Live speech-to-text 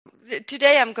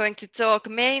today I'm going to talk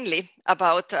mainly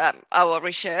about our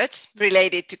research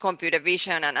related to computer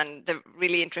vision and the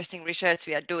really interesting research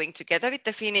we are doing together with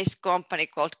the Finnish company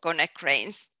called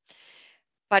Cranes.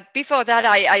 But before that,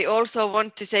 I also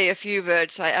want to say a few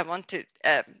words. I want to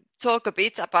talk a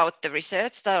bit about the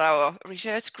research that our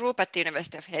research group at the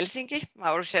University of Helsinki,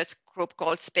 our research group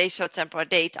called Spatial-Temporal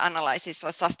Data Analysis for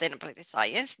Sustainability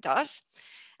Science does.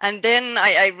 And then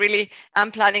I really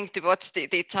am planning to watch the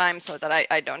time so that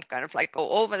I don't kind of like go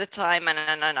over the time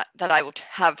and that I would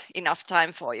have enough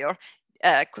time for your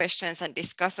questions and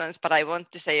discussions, but I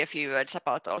want to say a few words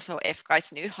about also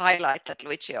FK's new highlight that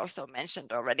Luigi also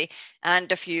mentioned already,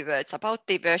 and a few words about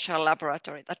the virtual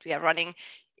laboratory that we are running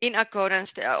in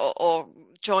accordance or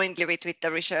jointly with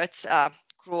the research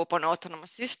group on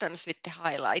autonomous systems with the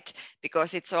highlight,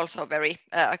 because it's also very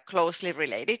closely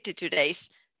related to today's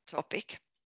topic.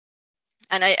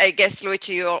 And I guess,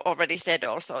 Luigi, you already said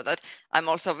also that I'm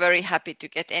also very happy to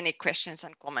get any questions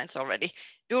and comments already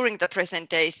during the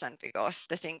presentation, because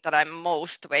the thing that I'm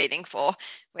most waiting for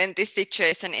when this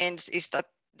situation ends is that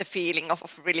the feeling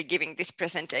of really giving this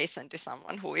presentation to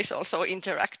someone who is also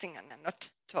interacting and not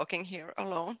talking here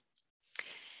alone.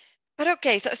 But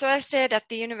okay, so I said at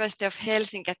the University of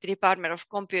Helsinki at the Department of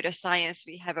Computer Science,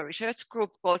 we have a research group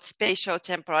called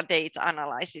Spatial-Temporal Data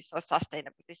Analysis for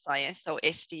Sustainability Science, so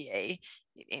STA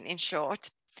in short.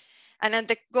 And then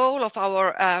the goal of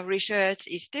our research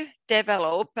is to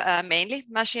develop mainly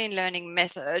machine learning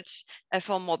methods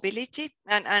for mobility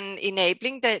and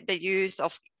enabling the use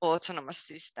of autonomous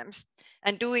systems.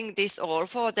 And doing this all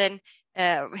for then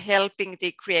helping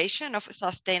the creation of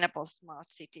sustainable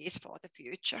smart cities for the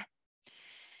future.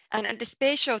 And the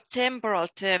spatial-temporal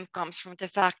term comes from the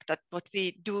fact that what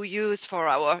we do use for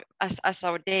as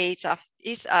our data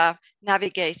is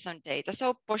navigation data,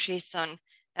 so position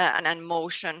and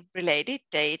motion related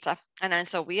data. And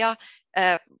so we are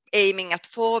aiming at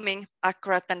forming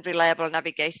accurate and reliable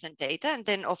navigation data, and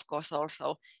then of course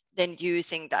also then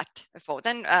using that for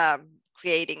then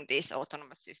creating these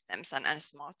autonomous systems and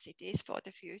smart cities for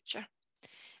the future.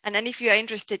 And then if you are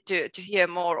interested to hear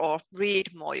more or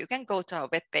read more, you can go to our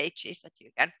web pages that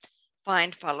you can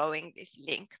find following this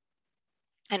link.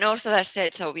 And also, as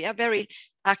said, so we are very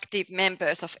active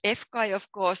members of FKI,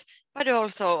 of course, but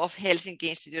also of Helsinki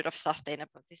Institute of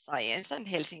Sustainability Science and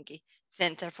Helsinki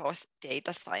Center for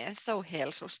Data Science, so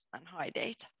HELSUS and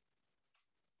HiData.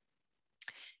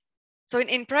 So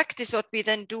in practice, what we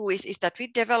then do is that we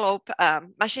develop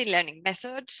machine learning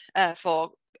methods for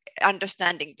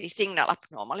understanding the signal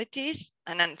abnormalities.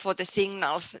 And then for the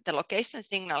signals, the location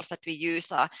signals that we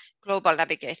use are global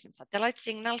navigation satellite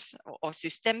signals or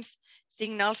systems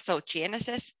signals, so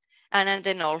GNSS, and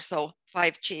then also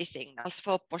 5G signals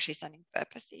for positioning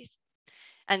purposes.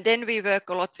 And then we work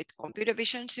a lot with computer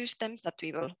vision systems that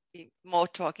we will be more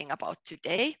talking about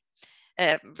today,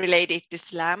 related to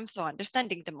SLAM, so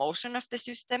understanding the motion of the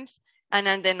systems,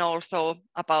 and then also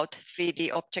about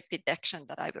 3D object detection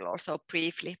that I will also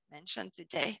briefly mention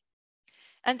today.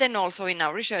 And then also in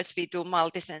our research, we do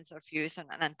multi-sensor fusion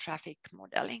and traffic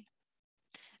modeling.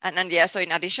 And yeah, so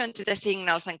in addition to the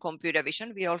signals and computer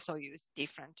vision, we also use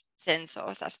different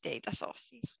sensors as data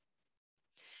sources.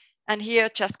 And here,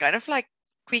 just kind of like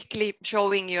quickly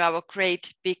showing you our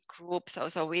great big group.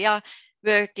 So we are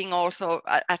working also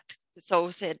at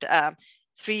said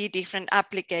 3 different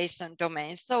application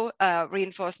domains. So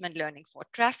reinforcement learning for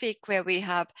traffic, where we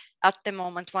have at the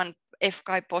moment 1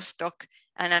 FKI postdoc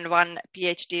and then 1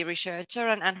 PhD researcher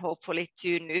and hopefully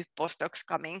 2 new postdocs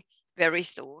coming very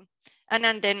soon.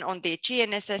 And then on the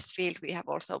GNSS field, we have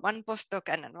also 1 postdoc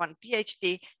and then 1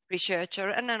 PhD researcher.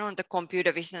 And then on the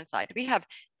computer vision side, we have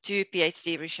 2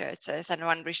 PhD researchers and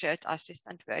 1 research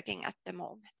assistant working at the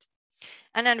moment.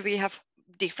 And then we have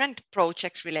different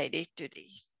projects related to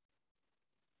these.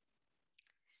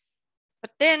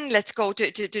 But then let's go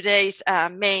to today's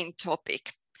main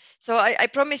topic. So I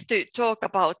promised to talk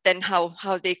about then how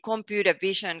the computer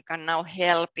vision can now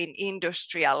help in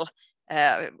industrial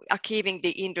achieving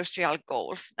the industrial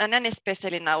goals, and then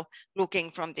especially now looking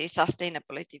from the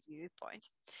sustainability viewpoint.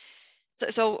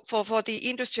 So for the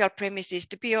industrial premises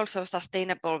to be also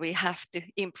sustainable, we have to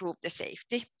improve the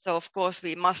safety. So of course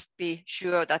we must be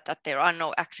sure that there are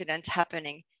no accidents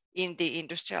happening in the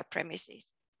industrial premises.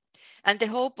 And the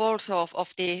hope also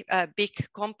of the big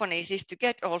companies is to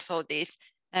get also these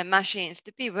machines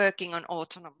to be working on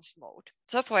autonomous mode.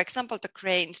 So for example, the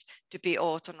cranes to be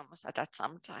autonomous at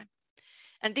some time.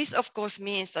 And this of course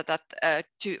means that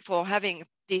for having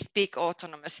these big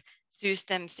autonomous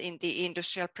systems in the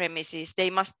industrial premises, they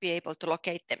must be able to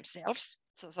locate themselves.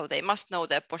 So they must know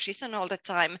their position all the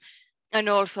time. And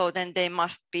also then they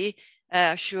must be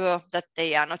sure that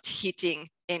they are not hitting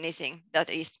anything that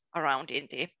is around in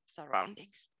the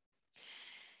surroundings.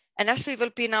 And as we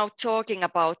will be now talking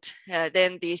about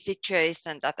then the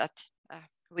situation that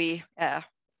we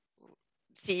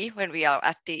see when we are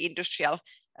at the industrial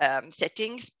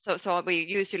settings. So we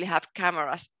usually have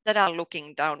cameras that are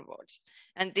looking downwards.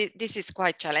 And this is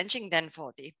quite challenging then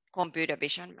for the computer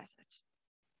vision methods.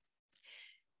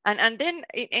 And then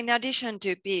in addition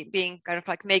to being kind of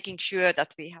like making sure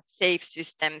that we have safe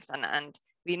systems and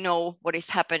we know what is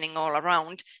happening all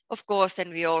around, of course,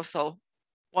 then we also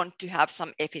want to have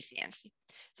some efficiency.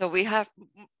 So we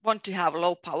want to have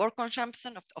low power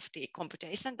consumption of the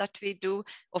computation that we do,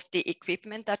 of the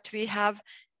equipment that we have,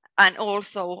 and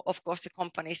also, of course, the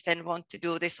companies then want to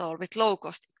do this all with low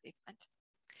cost equipment.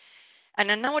 And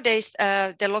then nowadays,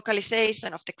 the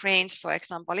localization of the cranes, for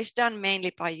example, is done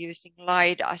mainly by using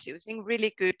LiDARs, using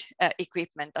really good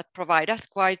equipment that provide us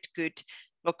quite good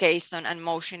location and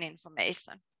motion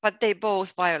information. But they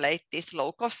both violate these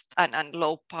low cost and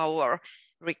low power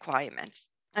requirements.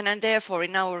 And then therefore,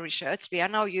 in our research, we are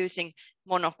now using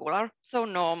monocular, so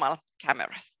normal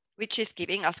cameras, which is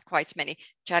giving us quite many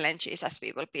challenges, as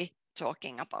we will be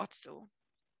talking about soon.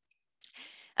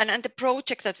 And the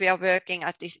project that we are working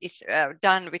at is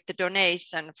done with the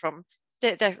donation from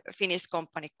the Finnish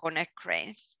company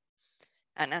Cranes.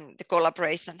 And the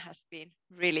collaboration has been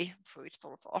really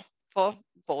fruitful for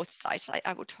both sides,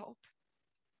 I would hope.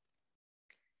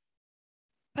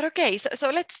 But okay,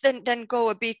 so let's then go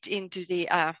a bit into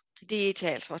the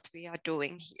details what we are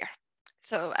doing here.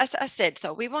 So as I said,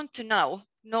 so we want to now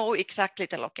know exactly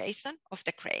the location of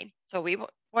the crane. So we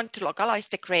want to localize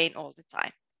the crane all the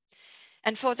time.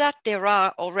 And for that, there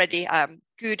are already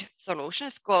good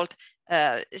solutions called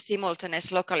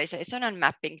simultaneous localization and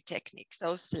mapping techniques,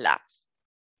 so SLAMs.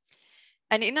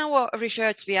 And in our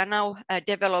research, we are now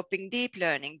developing deep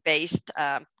learning-based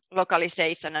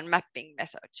localization and mapping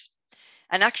methods.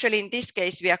 And actually, in this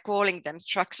case, we are calling them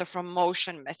structure from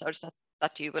motion methods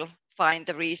that you will find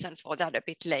the reason for that a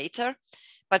bit later.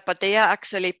 But they are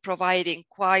actually providing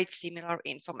quite similar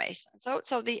information.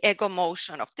 So the ego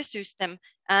motion of the system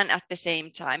and at the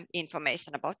same time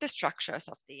information about the structures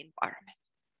of the environment.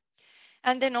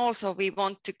 And then also we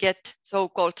want to get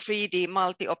so-called 3D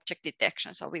multi-object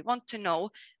detection. So we want to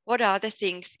know what are the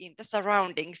things in the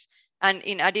surroundings. And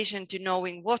in addition to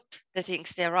knowing what the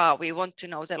things there are, we want to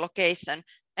know the location.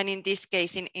 And in this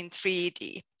case, in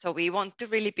 3D. So we want to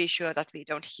really be sure that we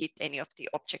don't hit any of the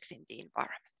objects in the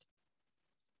environment.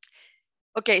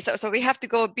 Okay, so we have to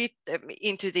go a bit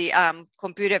into the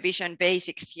computer vision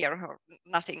basics here, or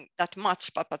nothing that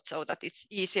much, but so that it's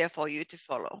easier for you to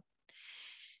follow.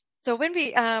 So when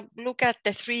we look at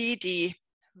the 3D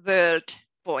world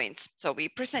points, so we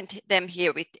present them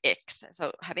here with X,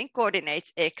 so having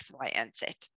coordinates X, Y, and Z.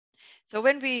 So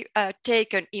when we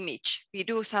take an image, we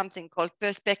do something called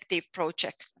perspective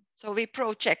projection. So we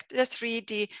project the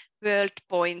 3D world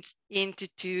points into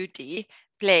 2D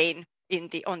plane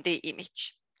on the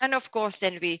image. And of course,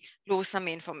 then we lose some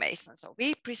information. So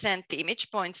we present the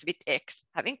image points with X,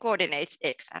 having coordinates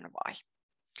X and Y.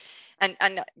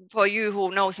 And for you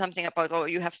who know something about, or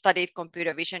you have studied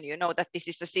computer vision, you know that this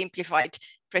is a simplified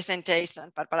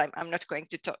presentation, but I'm not going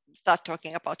to start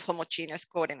talking about homogeneous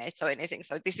coordinates or anything.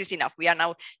 So this is enough. We are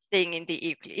now staying in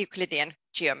the Euclidean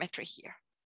geometry here.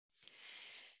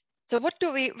 So what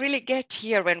do we really get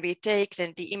here when we take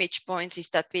then the image points is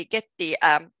that we get the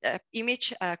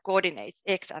image coordinates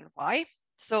X and Y,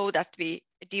 so that we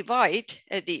divide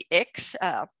the X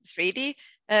 3D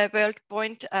world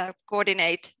point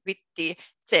coordinate with the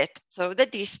Z, so the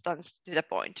distance to the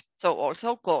point, so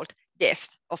also called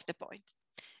depth of the point.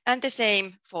 And the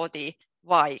same for the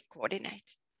Y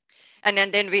coordinate. And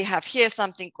then we have here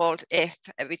something called F,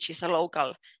 which is a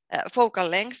local focal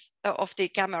length of the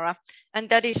camera. And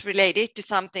that is related to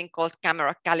something called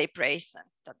camera calibration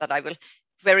that I will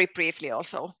very briefly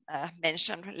also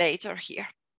mention later here.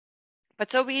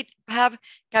 But so we have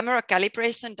camera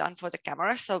calibration done for the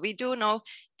camera. So we do know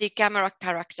the camera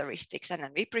characteristics, and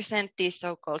then we present these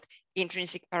so-called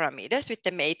intrinsic parameters with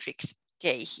the matrix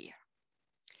K here.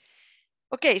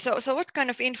 Okay, so what kind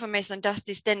of information does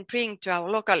this then bring to our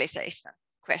localization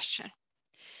question?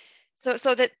 So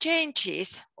the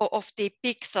changes of the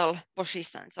pixel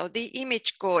position, so the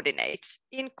image coordinates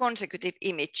in consecutive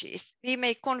images, we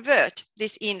may convert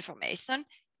this information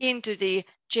into the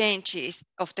changes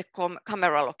of the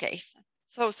camera location,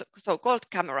 so-called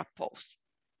camera pose.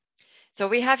 So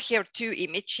we have here two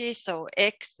images, so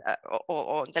X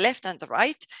on the left and the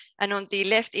right. And on the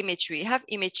left image, we have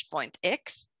image point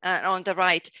X. And on the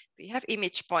right, we have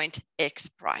image point X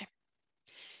prime.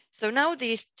 So now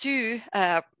these two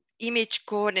image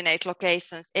coordinate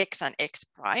locations x and x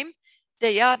prime,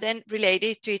 they are then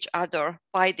related to each other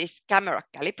by this camera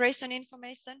calibration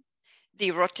information,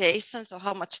 the rotation, so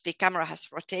how much the camera has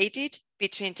rotated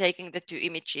between taking the two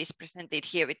images presented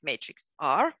here with matrix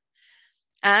R,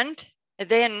 and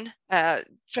then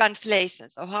translation,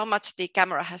 so how much the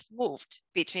camera has moved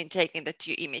between taking the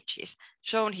two images,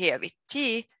 shown here with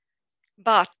T,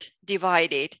 but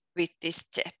divided with this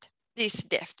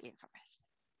depth information.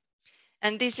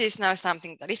 And this is now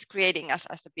something that is creating us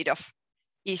as a bit of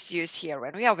issues here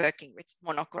when we are working with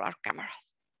monocular cameras.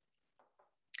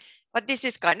 But this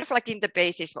is kind of like in the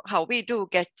basis of how we do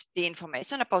get the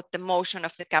information about the motion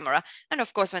of the camera. And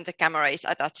of course, when the camera is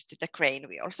attached to the crane,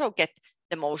 we also get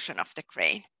the motion of the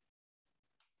crane.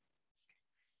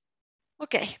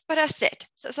 Okay, but as said,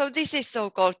 so this is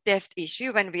so-called depth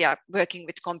issue when we are working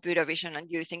with computer vision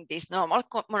and using these normal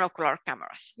monocular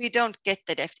cameras. We don't get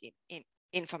the depth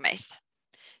information.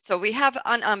 So we have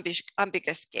an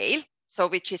ambiguous scale, so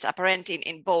which is apparent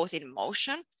in both in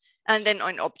motion and then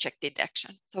on object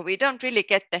detection. So we don't really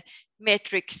get the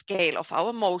metric scale of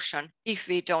our motion if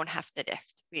we don't have the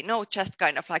depth. We know just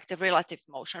kind of like the relative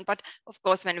motion, but of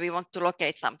course, when we want to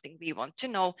locate something, we want to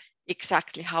know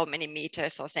exactly how many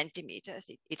meters or centimeters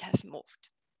it has moved.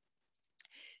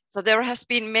 So there has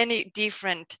been many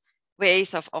different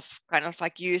ways of kind of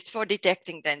like used for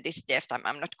detecting then this depth.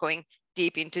 I'm not going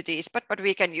deep into these, but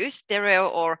we can use stereo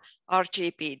or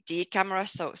RGBD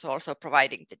cameras, so also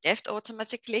providing the depth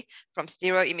automatically. From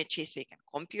stereo images, we can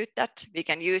compute that. We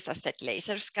can use, as said,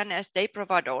 laser scanners. They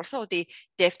provide also the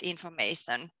depth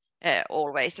information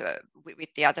always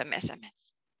with the other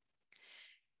measurements.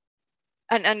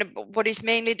 And what is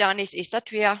mainly done is that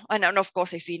we are, and of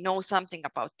course, if we know something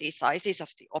about the sizes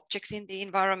of the objects in the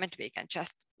environment, we can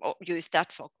just use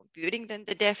that for computing then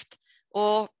the depth.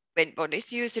 Or what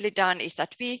is usually done is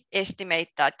that we estimate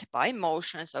that by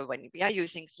motion, so when we are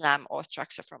using SLAM or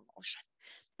structure from motion.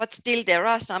 But still, there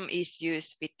are some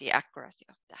issues with the accuracy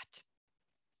of that.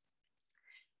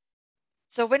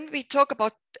 So when we talk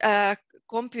about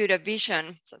computer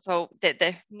vision, so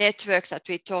the networks that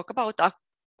we talk about are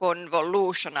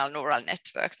convolutional neural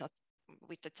networks, not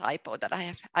with the typo that I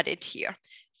have added here.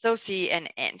 So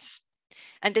CNNs.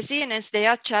 And the CNNs, they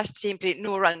are just simply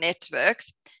neural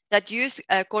networks that use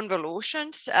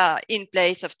convolutions in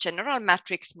place of general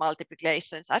matrix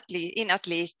multiplications in at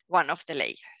least one of the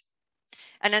layers.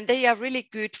 And then they are really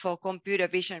good for computer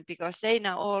vision because they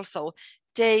now also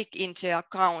take into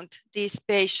account these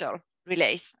spatial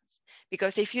relations.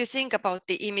 Because if you think about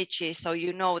the images, so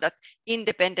you know that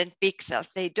independent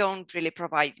pixels, they don't really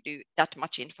provide you that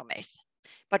much information.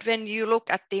 But when you look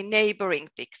at the neighboring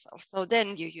pixels, so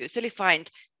then you usually find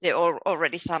there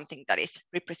already something that is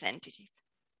representative.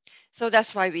 So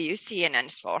that's why we use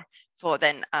CNNs for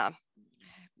then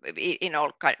in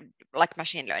all kind like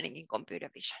machine learning in computer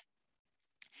vision.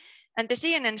 And the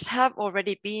CNNs have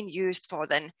already been used for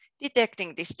then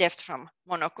detecting this depth from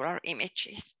monocular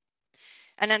images.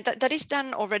 And then that is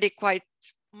done already quite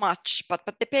much, but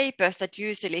the papers that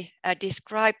usually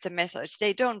describe the methods,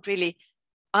 they don't really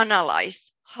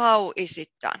analyze how is it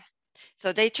done.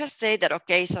 So they just say that,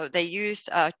 okay, so they use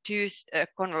two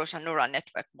convolutional neural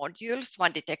network modules,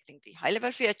 one detecting the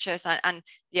high-level features and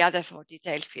the other for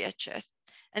detailed features.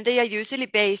 And they are usually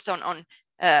based on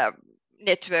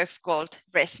networks called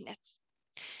ResNets.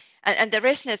 And the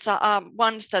ResNets are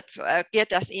ones that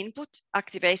get as input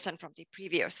activation from the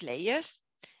previous layers.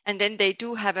 And then they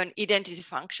do have an identity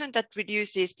function that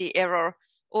reduces the error,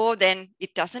 or then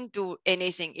it doesn't do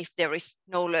anything if there is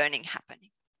no learning happening.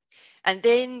 And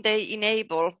then they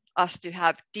enable us to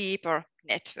have deeper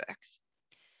networks.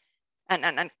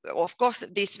 And of course,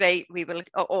 this way we will,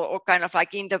 or kind of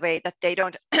like in the way that they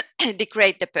don't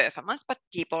degrade the performance, but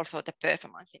keep also the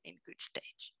performance in good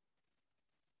stage.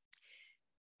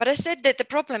 But I said that the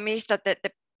problem is that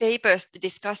the papers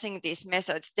discussing these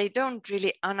methods, they don't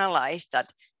really analyze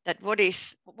that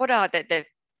what are the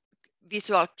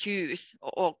visual cues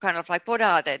or kind of like what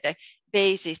are the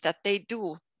bases that they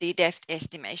do the depth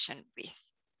estimation with.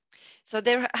 So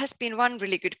there has been one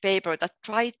really good paper that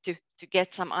tried to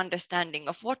get some understanding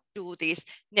of what do these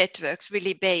networks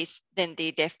really base then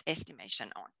the depth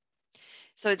estimation on.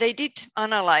 So they did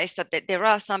analyze that there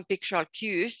are some pictorial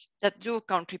cues that do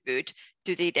contribute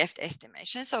to the depth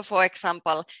estimation. So for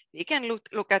example, we can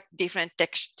look at different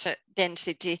text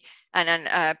density and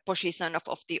then position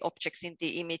of the objects in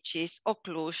the images,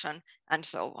 occlusion, and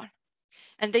so on.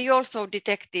 And they also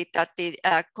detected that the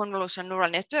convolutional neural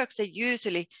networks, they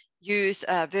usually use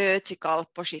a vertical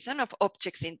position of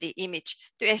objects in the image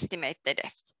to estimate the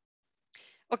depth.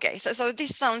 Okay, so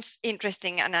this sounds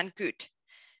interesting and good.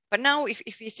 But now if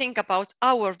we think about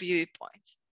our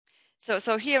viewpoint,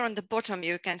 so here on the bottom,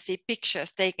 you can see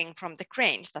pictures taken from the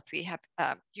cranes that we have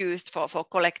used for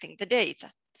collecting the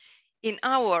data. In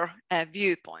our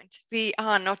viewpoint, we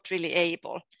are not really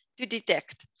able to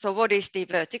detect, so what is the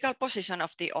vertical position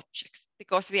of the objects,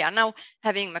 because we are now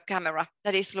having a camera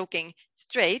that is looking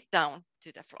straight down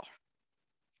to the floor.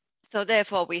 So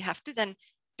therefore, we have to then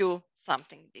do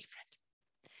something different.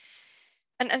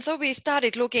 And so we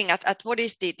started looking at what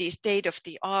is the state of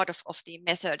the art of the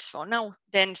methods for now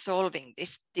then solving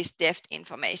this depth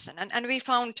information. And we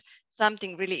found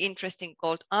something really interesting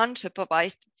called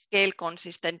unsupervised scale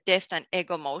consistent depth and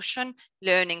ego motion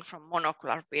learning from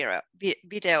monocular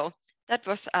video that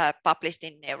was published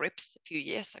in NeurIPS a few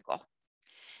years ago.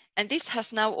 And this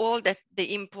has now all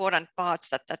the important parts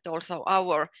that also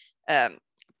our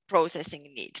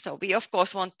processing needs. So we of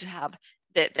course want to have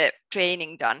the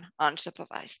training done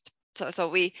unsupervised. So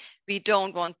we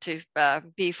don't want to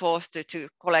be forced to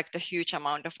collect a huge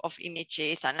amount of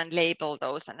images and label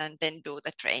those and then do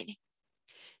the training.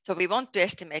 So we want to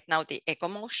estimate now the echo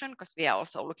motion because we are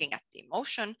also looking at the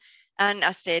motion. And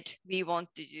as said, we want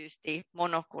to use the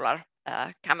monocular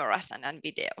cameras and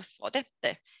videos for the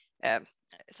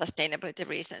sustainability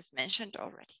reasons mentioned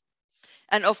already.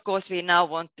 And of course, we now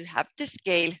want to have the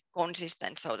scale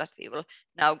consistent so that we will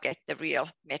now get the real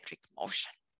metric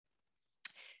motion.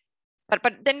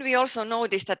 But then we also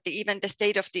noticed that even the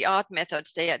state-of-the-art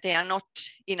methods, they are not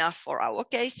enough for our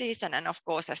cases. And of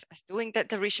course, as doing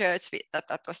the research,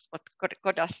 that was what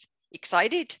got us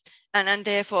excited. And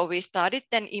therefore, we started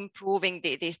then improving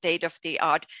the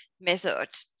state-of-the-art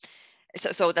methods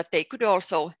so that they could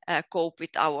also cope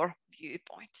with our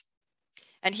viewpoint.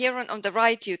 And here on the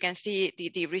right, you can see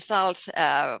the results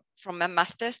from a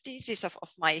master's thesis of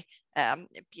my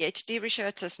PhD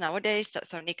researchers nowadays.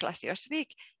 So Niklas Josvik,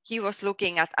 he was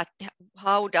looking at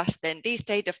how does then the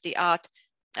state-of-the-art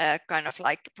kind of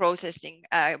like processing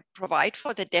provide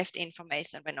for the depth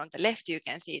information, when on the left you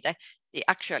can see the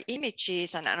actual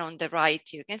images, and on the right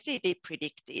you can see the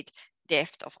predicted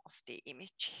depth of the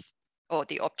images or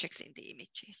the objects in the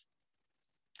images.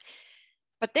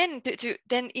 But then to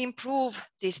then improve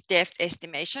this depth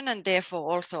estimation, and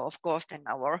therefore also, of course, then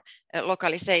our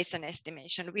localization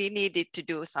estimation, we needed to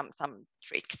do some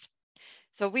tricks.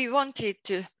 So we wanted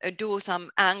to do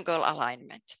some angle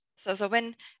alignment. So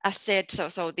when, as said,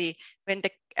 when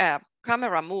the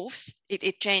camera moves,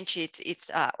 it changes its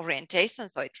orientation,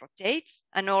 so it rotates,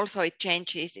 and also it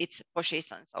changes its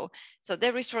position. So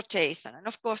there is rotation, and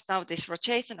of course now this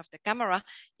rotation of the camera,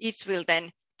 it will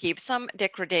then keep some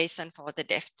degradation for the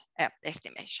depth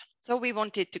estimation. So we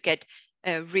wanted to get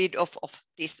rid of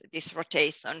this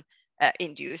rotation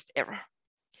induced error.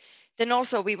 Then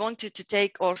also we wanted to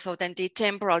take also then the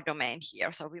temporal domain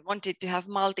here. So we wanted to have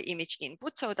multi-image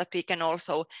input so that we can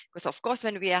also, because of course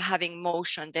when we are having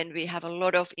motion, then we have a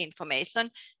lot of information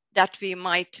that we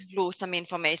might lose some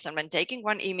information when taking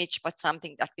one image, but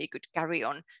something that we could carry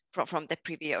on from the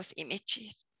previous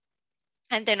images.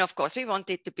 And then of course we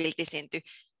wanted to build this into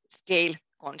scale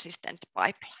consistent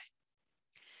pipeline.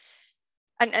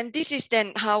 And this is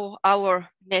then how our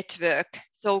network,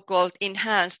 so-called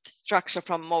enhanced structure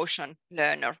from motion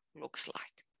learner, looks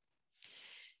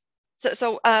like.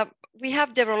 So we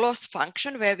have the loss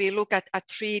function where we look at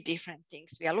three different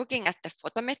things. We are looking at the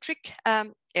photometric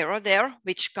error there,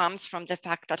 which comes from the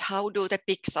fact that how do the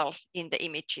pixels in the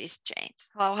images change?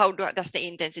 How does the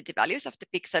intensity values of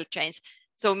the pixel change?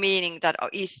 So meaning that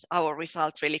is our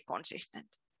result really consistent?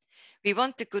 We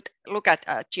want to look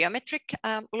at geometric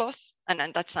loss,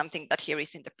 and that's something that here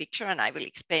is in the picture, and I will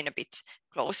explain a bit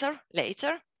closer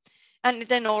later. And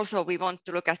then also we want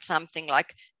to look at something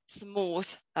like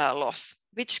smooth loss,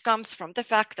 which comes from the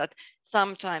fact that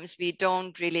sometimes we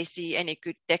don't really see any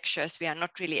good textures. We are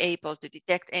not really able to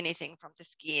detect anything from the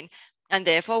skin, and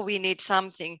therefore we need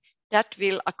something that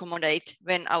will accommodate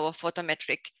when our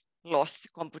photometric loss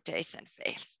computation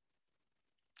fails.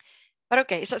 But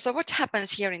okay, so what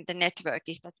happens here in the network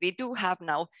is that we do have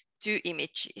now two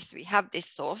images. We have this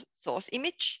source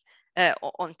image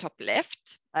on top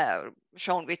left,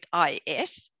 shown with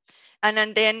IS,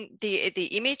 and then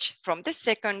the image from the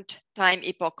second time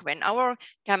epoch when our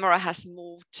camera has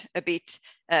moved a bit,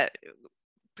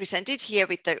 presented here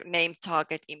with the name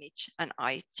target image and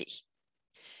IT.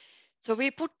 So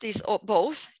we put these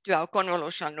both to our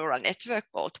convolutional neural network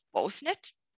called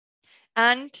PostNet,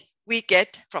 and we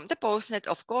get from the PostNet,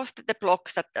 of course, the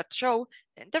blocks that show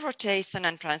then the rotation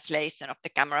and translation of the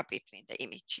camera between the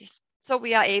images. So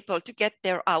we are able to get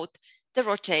there out the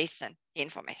rotation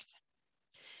information.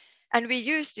 And we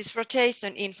use this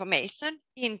rotation information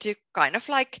into kind of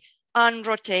like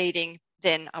unrotating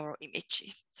then our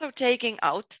images. So taking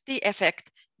out the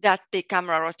effect that the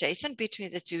camera rotation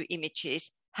between the two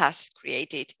images has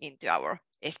created into our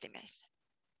estimation.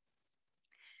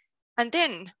 And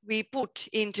then we put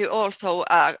into also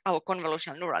our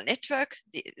convolutional neural network,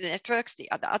 the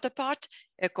other part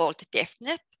called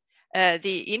DepthNet,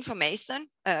 the information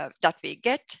that we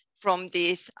get from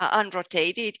these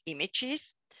unrotated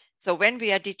images. So when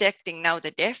we are detecting now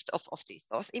the depth of the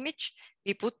source image,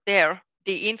 we put there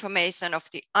the information of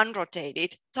the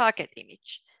unrotated target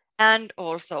image and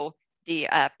also the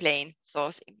plain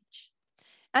source image.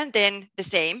 And then the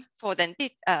same for then the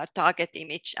target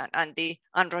image and the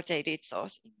unrotated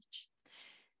source image.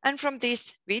 And from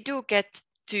this, we do get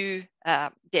two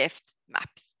depth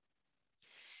maps.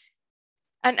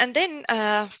 And then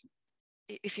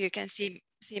if you can see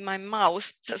my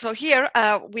mouse, so here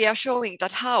we are showing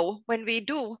that how when we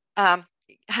do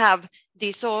have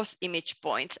the source image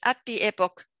points at the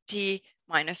epoch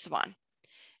t-1,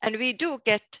 and we do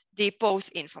get the pose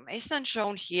information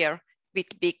shown here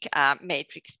with big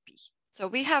matrix P. So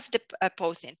we have the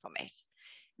pose information.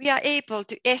 We are able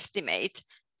to estimate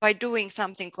by doing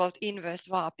something called inverse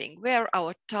warping, where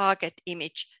our target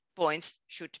image points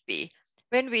should be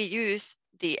when we use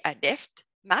the depth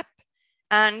map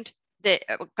and the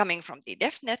coming from the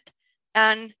DepthNet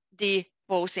and the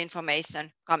pose information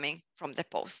coming from the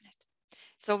PoseNet.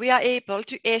 So we are able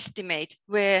to estimate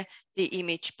where the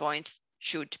image points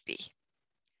should be.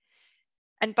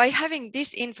 And by having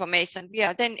this information, we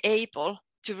are then able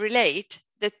to relate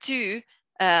the two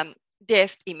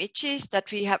depth images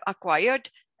that we have acquired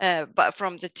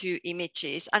from the two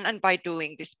images and by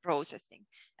doing this processing.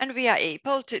 And we are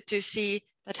able to see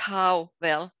that how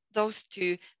well those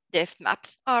two depth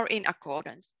maps are in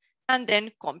accordance and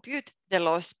then compute the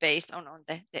loss based on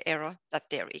the error that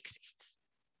there exists.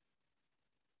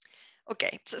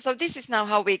 Okay, so this is now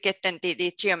how we get then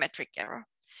the geometric error.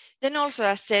 Then also,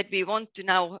 as said, we want to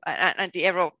now, and the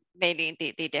error mainly in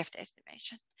the depth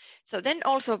estimation. So then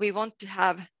also we want to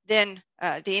have then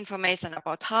the information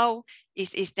about how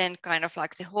is then kind of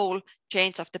like the whole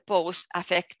change of the pose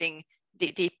affecting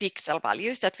the pixel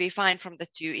values that we find from the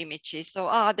two images. So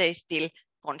are they still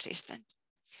consistent?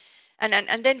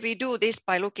 And then we do this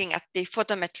by looking at the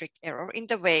photometric error in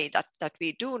the way that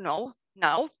we do know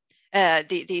now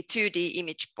the 2D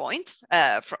image points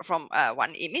from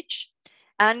one image.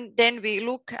 And then we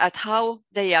look at how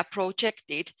they are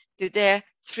projected to their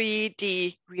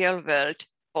 3D real world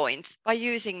points by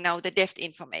using now the depth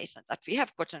information that we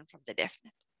have gotten from the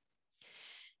DepthNet.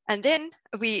 And then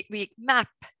we map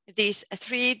these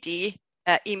 3D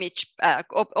image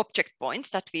object points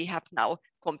that we have now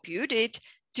computed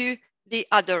to the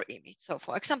other image. So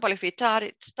for example, if we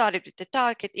started with the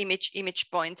target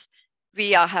image points,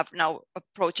 we have now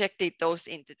projected those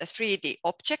into the 3D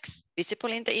objects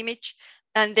visible in the image.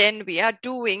 And then we are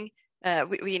doing,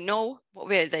 we know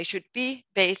where they should be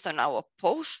based on our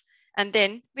pose. And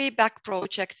then we back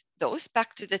project those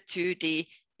back to the 2D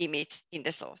image in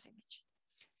the source image.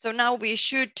 So now we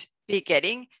should be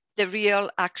getting the real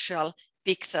actual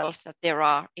pixels that there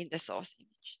are in the source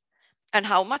image. And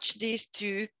how much these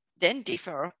two then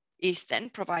differ is then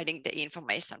providing the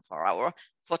information for our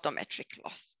photometric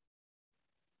loss.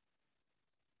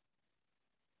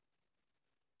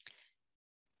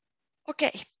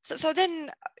 Okay, so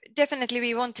then definitely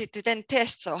we wanted to then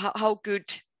test, so how good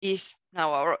is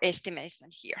now our estimation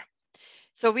here.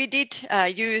 So we did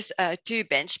use two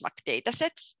benchmark data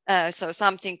sets, so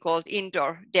something called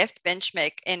indoor depth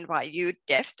benchmark NYU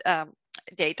depth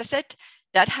data set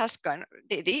that has gone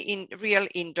in real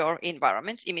indoor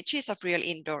environments, images of real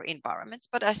indoor environments.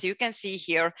 But as you can see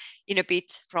here, in a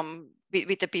bit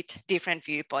with a bit different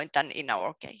viewpoint than in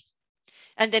our case.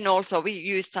 And then also we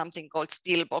used something called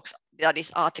Stillbox, that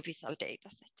is artificial data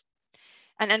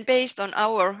set. And based on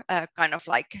our kind of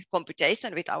like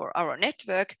computation with our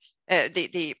network,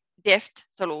 the depth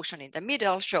solution in the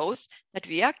middle shows that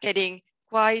we are getting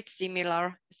quite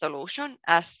similar solution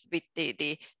as with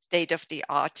the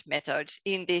state-of-the-art methods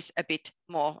in this a bit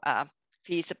more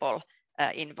feasible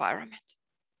environment.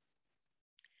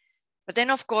 But then,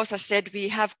 of course, as said, we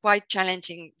have quite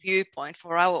challenging viewpoint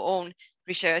for our own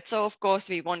research. So, of course,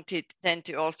 we wanted then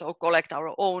to also collect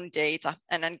our own data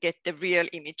and then get the real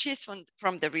images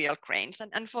from the real cranes.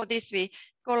 And for this, we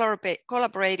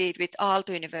collaborated with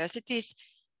Aalto University's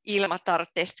Ilmatar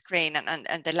test crane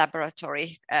and the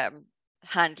laboratory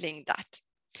handling that.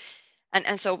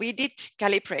 And so we did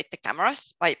calibrate the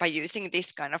cameras by using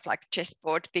this kind of like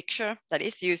chessboard picture that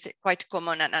is used quite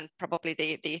common and probably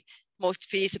the most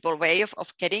feasible way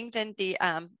of getting then the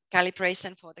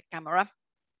calibration for the camera.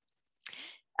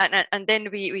 And then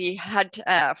we had,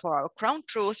 for our ground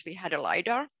truth, we had a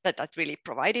LiDAR that really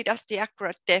provided us the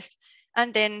accurate depth.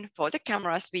 And then for the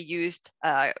cameras, we used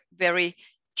very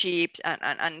cheap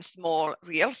and small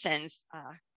real sense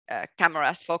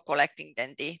cameras for collecting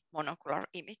then the monocular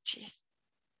images.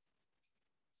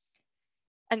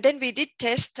 And then we did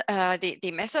test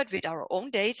the method with our own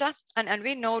data, and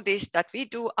we noticed that we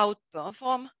do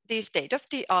outperform the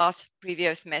state-of-the-art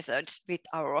previous methods with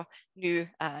our new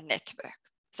network.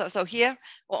 So here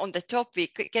on the top, we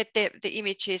get the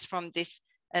images from this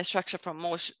structure from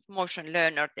motion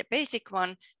learner, the basic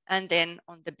one, and then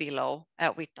on the below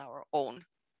with our own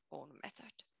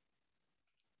method.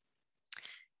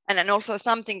 And then also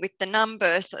something with the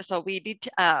numbers. So we did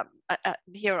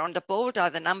here on the bold are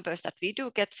the numbers that we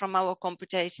do get from our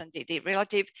computation, the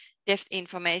relative depth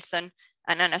information.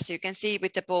 And then as you can see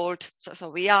with the bold, so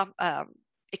we are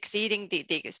exceeding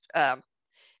the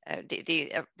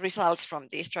results from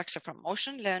the structure from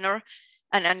motion learner.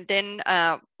 And then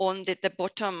on the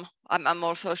bottom, I'm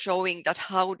also showing that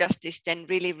how does this then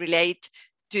really relate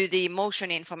to the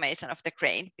motion information of the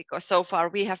crane, because so far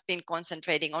we have been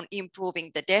concentrating on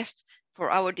improving the depth for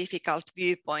our difficult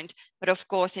viewpoint. But of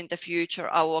course, in the future,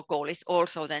 our goal is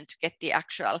also then to get the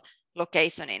actual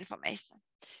location information.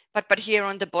 But here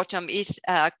on the bottom is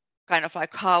kind of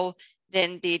like how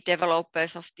then the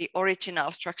developers of the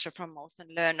original structure from motion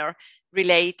learner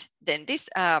relate then this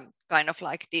kind of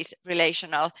like this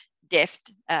relational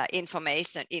depth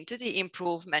information into the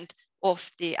improvement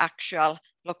of the actual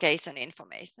location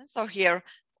information. So here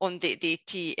on the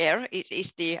T error, it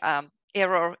is the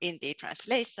error in the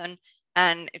translation,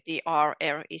 and the R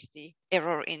error is the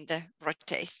error in the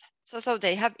rotation. So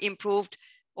they have improved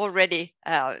already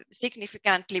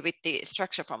significantly with the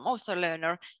structure from motion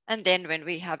learner. And then when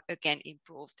we have again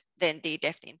improved then the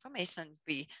depth information,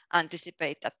 we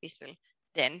anticipate that this will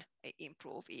then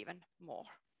improve even more.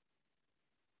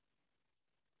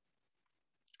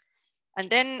 And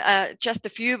then just a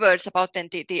few words about then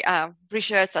the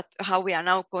research that how we are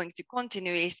now going to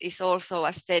continue is also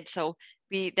as said. So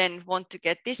we then want to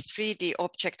get this 3D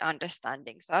object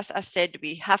understanding. So as said,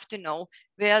 we have to know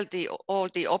where all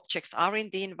the objects are in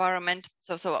the environment.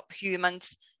 So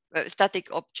humans, static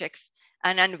objects,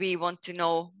 and then we want to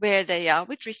know where they are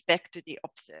with respect to the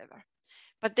observer.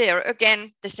 But there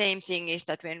again, the same thing is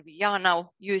that when we are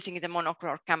now using the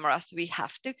monocular cameras, we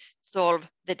have to solve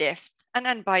the depth. And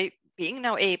then by being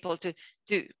now able to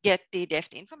get the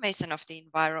depth information of the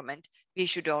environment, we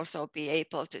should also be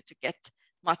able to get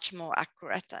much more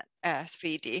accurate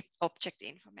 3D object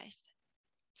information.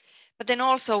 But then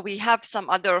also we have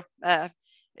some other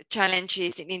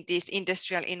challenges in these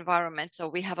industrial environments. So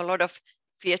we have a lot of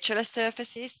featureless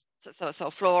surfaces, so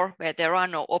floor where there are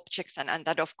no objects, and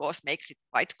that of course makes it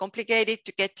quite complicated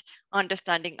to get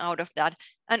understanding out of that.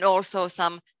 And also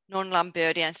some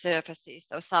non-Lambertian surfaces,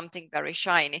 so something very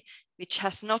shiny, which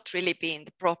has not really been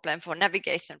the problem for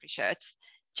navigation research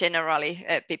generally,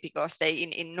 because they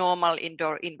in normal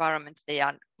indoor environments, they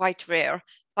are quite rare.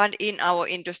 But in our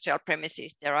industrial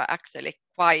premises, they are actually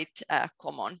quite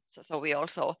common. So we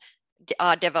also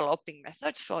are developing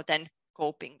methods for then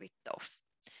coping with those.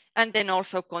 And then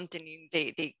also continuing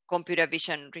the computer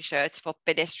vision research for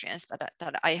pedestrians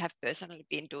that I have personally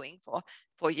been doing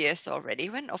for years already,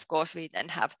 when of course we then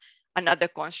have another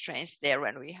constraints there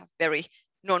when we have very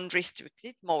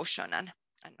non-restricted motion and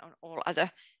all other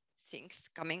things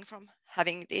coming from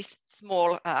having these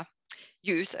small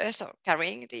users or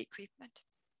carrying the equipment.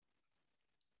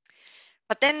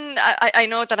 But then I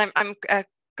know that I'm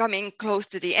coming close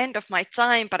to the end of my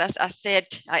time, but as I said,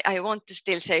 I want to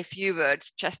still say a few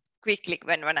words just quickly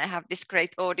when I have this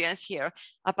great audience here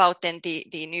about then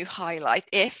the new highlight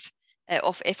F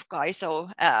of FCAI, so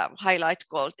highlight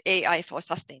called AI for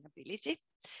Sustainability,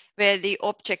 where the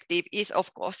objective is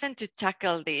of course then to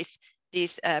tackle these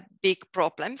big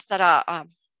problems that are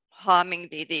harming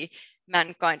the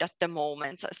mankind at the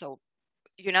moment. So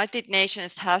United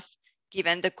Nations has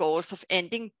given the goals of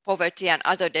ending poverty and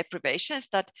other deprivations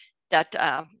that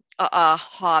are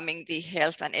harming the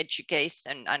health and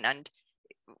education and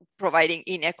providing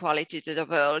inequality to the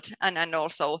world, and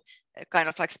also kind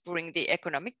of like spurring the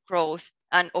economic growth.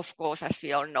 And of course, as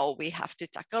we all know, we have to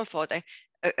tackle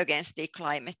against the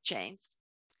climate change.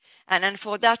 And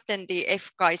for that, then the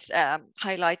FCAI's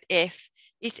highlight F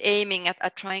is aiming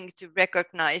at trying to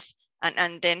recognize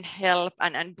and then help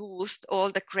and boost all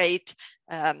the great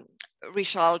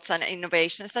results and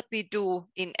innovations that we do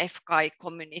in FCAI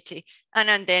community,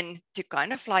 and then to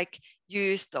kind of like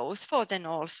use those for then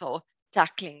also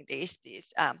tackling these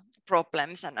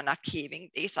problems and achieving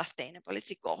these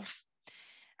sustainability goals.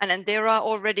 And then there are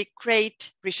already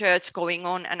great research going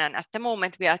on, and at the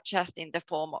moment we are just in the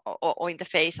form or in the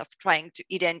phase of trying to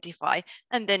identify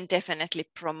and then definitely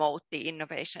promote the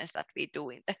innovations that we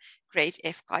do in the great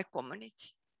FCAI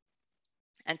community.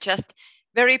 And just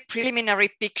very preliminary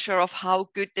picture of how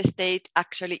good the state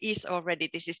actually is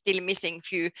already. This is still missing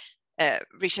few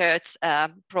research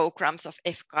programs of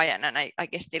FCAI, and I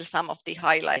guess still some of the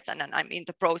highlights, and I'm in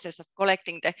the process of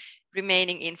collecting the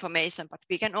remaining information, but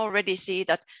we can already see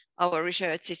that our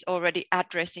research is already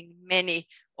addressing many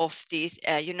of these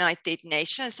United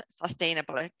Nations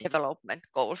Sustainable Development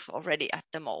Goals already at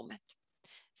the moment.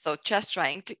 So just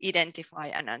trying to identify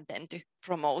and then to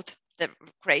promote the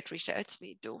great research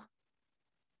we do.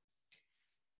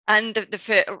 And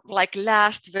the like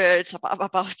last words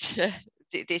about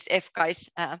this FCAI's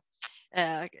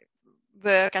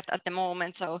work at the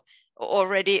moment. So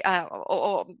already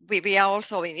we are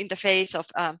also in the phase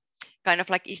of kind of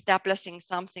like establishing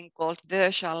something called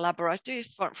virtual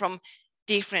laboratories from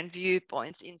different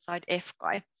viewpoints inside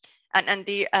FCAI. And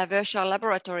the virtual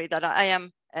laboratory that I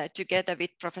am together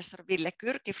with Professor Ville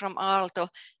Kyrki from Aalto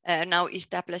now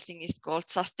establishing is called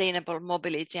Sustainable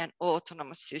Mobility and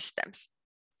Autonomous Systems.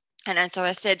 And so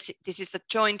I said, this is a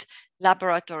joint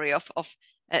laboratory of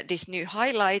this new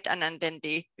highlight, and then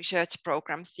the research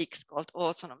program 6 called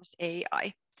Autonomous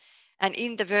AI. And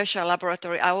in the virtual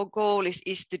laboratory, our goal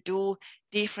is to do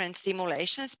different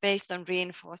simulations based on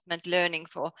reinforcement learning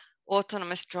for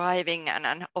autonomous driving,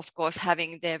 and of course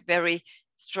having the very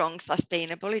strong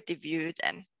sustainability view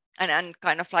then. And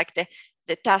kind of like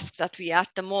the tasks that we are at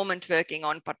the moment working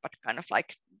on, but kind of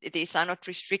like these are not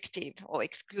restrictive or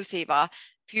exclusive, are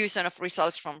fusion of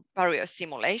results from various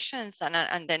simulations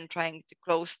and then trying to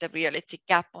close the reality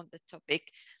gap on the topic.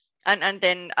 And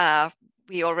then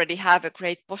we already have a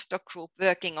great postdoc group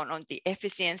working on the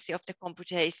efficiency of the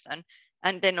computation.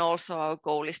 And then also our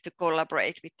goal is to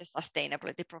collaborate with the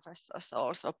sustainability professors,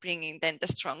 also bringing then the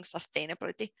strong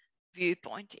sustainability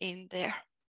viewpoint in there.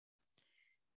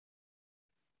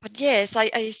 But yes,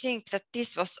 I think that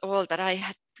this was all that I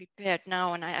had prepared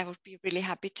now, and I would be really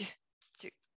happy to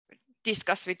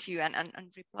discuss with you and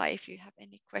reply if you have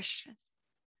any questions.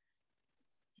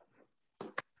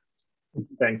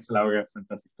 Thanks, Laura.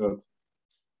 Fantastic talk.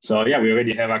 So yeah, we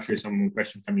already have actually some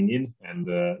questions coming in, and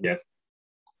yeah.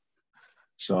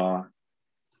 So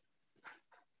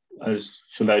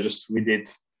should I just read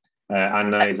it?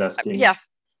 Anna is asking. Yeah.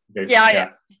 Okay.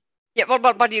 Yeah,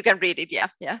 but you can read it. Yeah.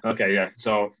 Okay, yeah.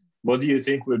 So what do you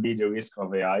think will be the risk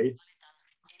of AI?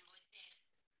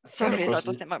 Sorry, that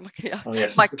was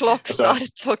yes. My clock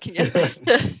started talking.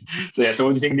 So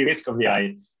what do you think the risk of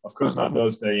AI? Of course, not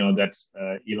those that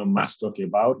Elon Musk talking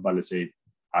about, but let's say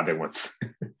other ones.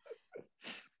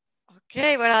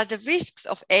 Okay, what are the risks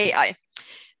of AI?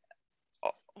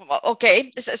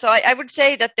 Okay, so I would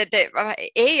say that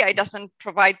the AI doesn't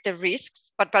provide the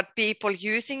risks, but people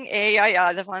using AI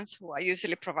are the ones who are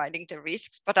usually providing the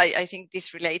risks. But I think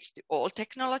this relates to all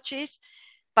technologies.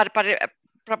 But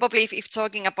probably if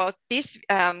talking about this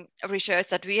research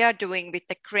that we are doing with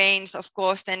the cranes, of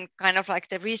course, then kind of like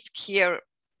the risk here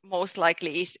most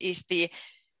likely is the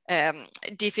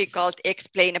difficult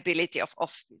explainability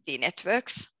of the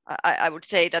networks. I would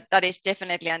say that is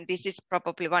definitely, and this is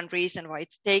probably one reason why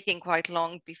it's taking quite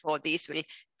long before these will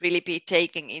really be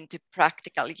taken into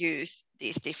practical use,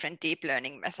 these different deep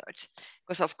learning methods.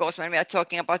 Because of course, when we are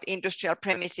talking about industrial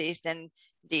premises, then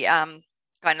the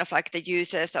kind of like the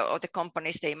users or the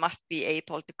companies, they must be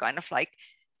able to kind of like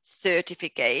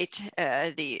certificate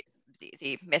the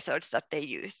methods that they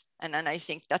use. And I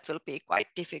think that will be quite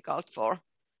difficult for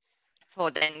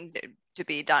them to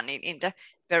be done in the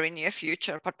very near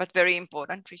future, but very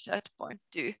important research point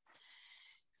too.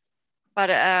 But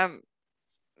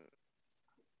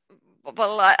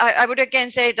well, I would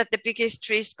again say that the biggest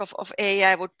risk of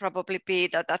AI would probably be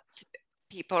that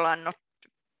people are not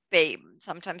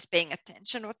sometimes paying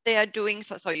attention what they are doing.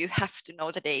 So you have to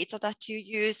know the data that you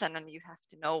use, and then you have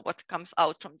to know what comes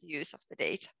out from the use of the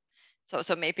data.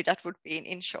 So maybe that would be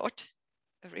in short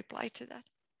a reply to that,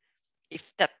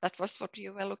 if that was what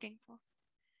you were looking for.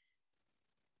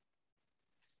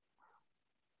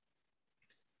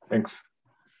 Thanks.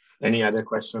 Any other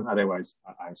question? Otherwise,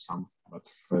 I have some, but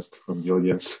first from the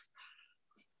audience.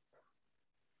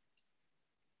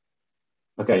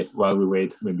 Okay, while we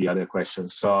wait, maybe other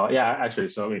questions. So yeah, actually,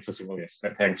 so first of all, yes,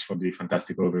 thanks for the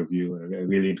fantastic overview,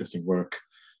 really interesting work.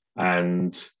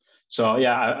 And so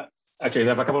yeah, actually, I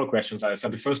have a couple of questions. So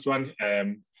the first one,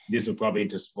 this will probably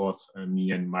interest both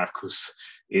me and Markus.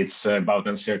 It's about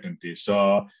uncertainty.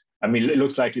 So I mean, it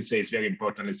looks like it's very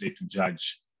important, let's say, to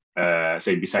judge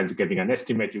say besides getting an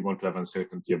estimate, you want to have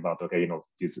uncertainty about, okay,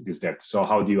 this depth. So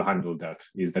how do you handle that?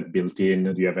 Is that built in?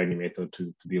 Do you have any method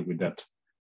to deal with that?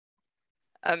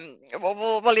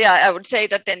 Well, yeah, I would say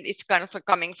that then it's kind of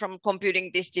coming from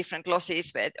computing these different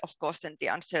losses where, of course, then the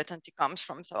uncertainty comes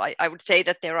from. So I would say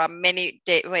that there are many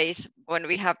ways when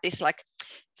we have this like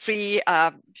three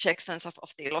sections of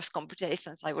the loss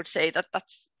computations. I would say that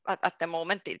that's at the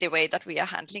moment the way that we are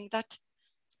handling that.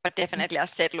 But definitely,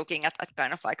 as said, looking at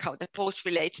kind of like how the pose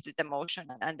relates to the motion,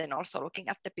 and then also looking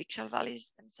at the pixel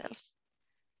values themselves.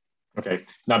 Okay.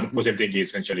 Now, the same thing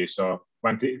essentially. So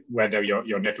whether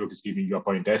your network is giving you a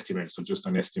point estimate, so just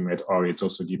an estimate, or it's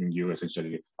also giving you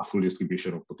essentially a full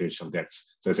distribution of potential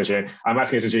depths. So essentially, I'm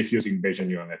asking essentially if using Bayesian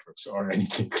neural networks or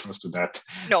anything close to that.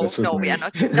 No, we are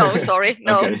not. No, sorry,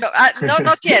 no, okay. No,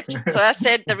 not yet. So as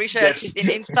said, the research is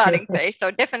in starting phase. So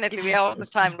definitely, we are all the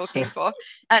time looking for,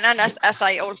 and as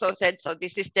I also said, so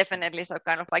this is definitely so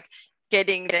kind of like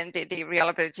getting then the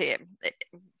reliability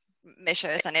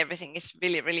measures and everything is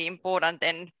really, really important.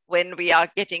 Then when we are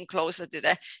getting closer to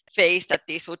the phase that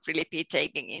this would really be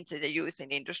taking into the use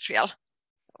in industrial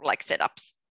like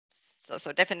setups.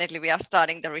 So definitely we are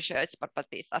starting the research, but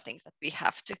these are things that we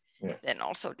have to then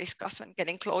also discuss when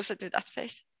getting closer to that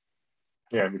phase.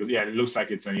 Yeah, because it looks like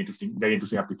it's an very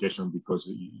interesting application because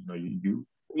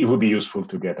it would be useful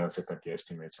to get uncertainty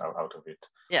estimates out of it.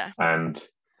 Yeah.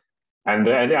 And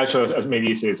actually, as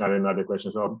maybe it is another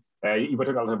question. So you were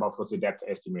talking a lot about what's the depth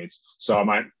estimates. So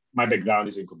my background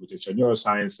is in computational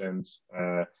neuroscience, and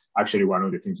actually one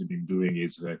of the things we've been doing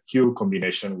is Q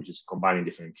combination, which is combining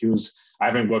different Qs. I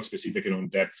haven't worked specifically on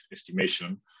depth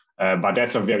estimation, but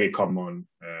that's a very common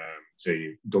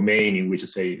say domain in which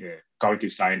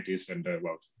cognitive scientists and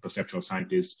perceptual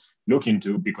scientists look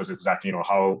into, because exactly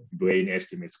how brain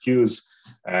estimates cues.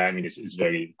 It's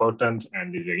very important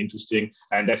and it's very interesting,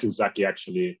 and that's exactly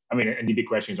and the big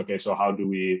question is, okay, so how do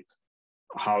we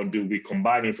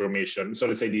combine information? So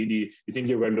let's say the thing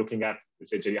you were looking at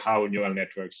essentially how neural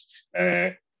networks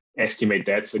estimate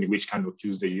that, and which kind of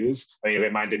cues they use. It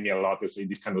reminded me a lot of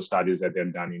these kind of studies that they're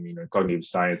done in cognitive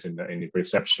science and in the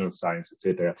perceptual science,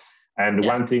 etc. And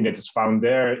one thing that is found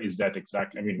there is that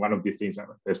one of the things I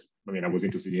was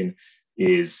interested in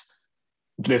is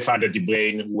the fact that the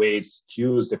brain weighs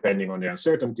cues depending on the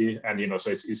uncertainty, and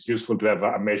so it's useful to have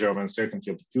a measure of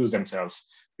uncertainty of the cues themselves,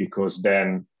 because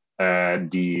then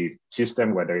the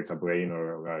system, whether it's a brain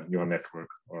or a neural network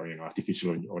or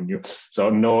artificial or new, so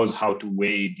knows how to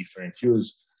weigh different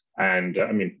cues. And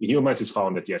humans is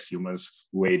found that yes, humans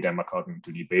weigh them according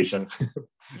to the Bayesian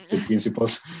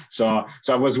principles. So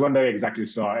I was wondering exactly.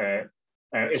 So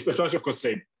especially, of course,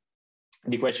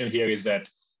 the question here is that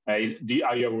are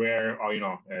you aware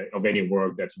of any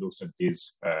work that looks at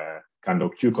this kind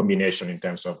of Q combination in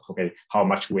terms of how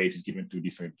much weight is given to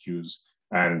different cues?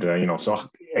 And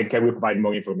can we provide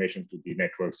more information to the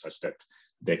network such that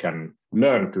they can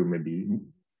learn to maybe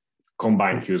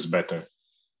combine cues better?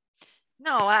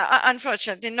 No,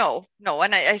 unfortunately, no.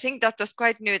 And I think that was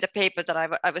quite new, the paper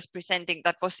that I was presenting,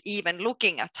 that was even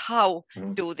looking at how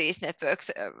do these networks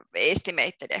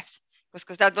estimate the depth,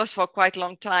 because that was for quite a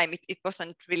long time. It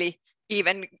wasn't really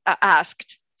even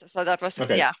asked. So that was,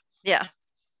 yeah.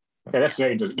 Okay, that's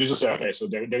very interesting. So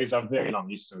there is a very long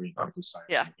history in computer science.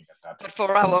 Yeah, but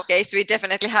for our case, we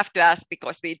definitely have to ask,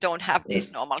 because we don't have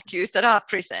these normal cues that are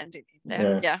presented in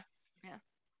there. Yeah.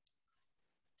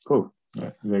 Cool.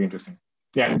 Yeah, very interesting.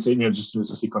 Yeah, and so just to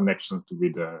see connections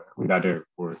with other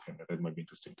work, and that might be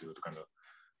interesting to kind of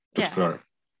explore.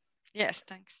 Yes,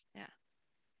 thanks. Yeah.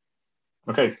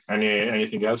 Okay.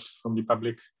 Anything else from the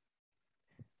public?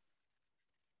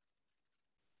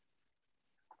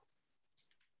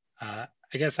 I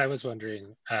guess I was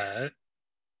wondering.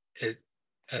 It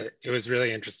was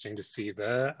really interesting to see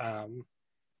the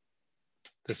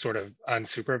sort of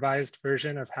unsupervised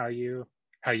version of how you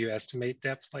estimate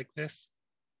depth like this.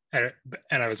 And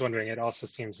I was wondering, it also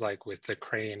seems like with the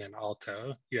Crane and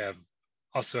Alto, you have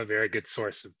also a very good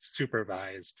source of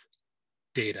supervised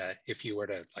data if you were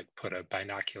to put a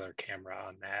binocular camera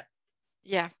on that.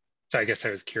 Yeah. So I guess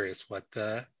I was curious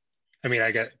I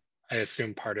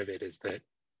assume part of it is that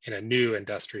in a new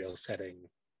industrial setting,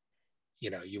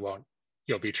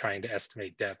 you'll be trying to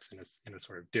estimate depth in a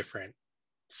sort of different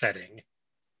setting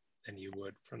than you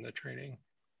would from the training.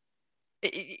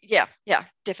 Yeah,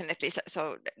 definitely.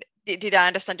 So did I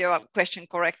understand your question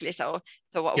correctly? So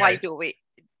why do we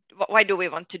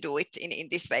want to do it in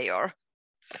this way, or?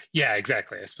 Yeah,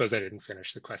 exactly. I suppose I didn't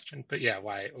finish the question, but yeah,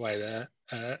 why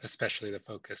especially the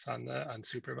focus on the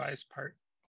unsupervised part?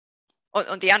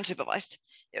 on the unsupervised.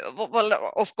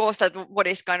 Well, of course, that what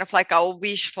is kind of like our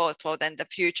wish for then the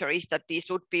future is that these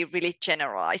would be really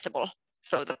generalizable,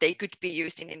 so that they could be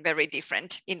used in very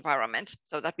different environments,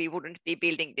 so that we wouldn't be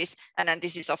building this. And then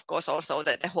this is, of course, also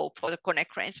the hope for the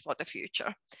Connect Cranes for the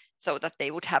future, so that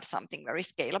they would have something very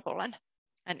scalable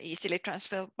and easily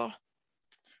transferable.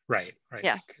 Right.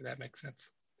 Yeah. Okay, that makes sense.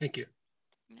 Thank you.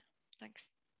 Yeah, thanks.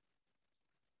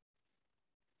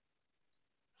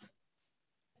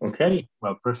 Okay,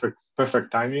 well,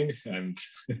 perfect timing, and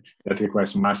that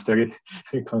requires mastery.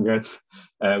 Congrats.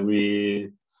 I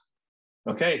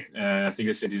think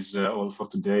it is all for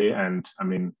today. And I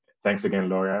mean, thanks again,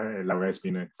 Laura. Laura, it's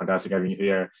been fantastic having you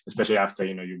here, especially after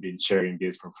you've been sharing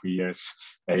this for 3 years.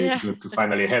 It's good to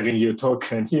finally having you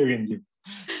talk and hearing you.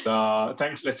 So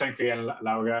thanks. Let's thank again,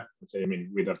 Laura.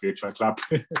 With a virtual clap.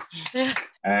 Yeah.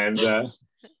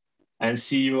 And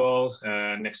see you all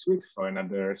next week for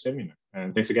another seminar.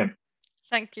 And thanks again.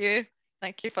 Thank you.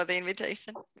 Thank you for the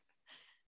invitation.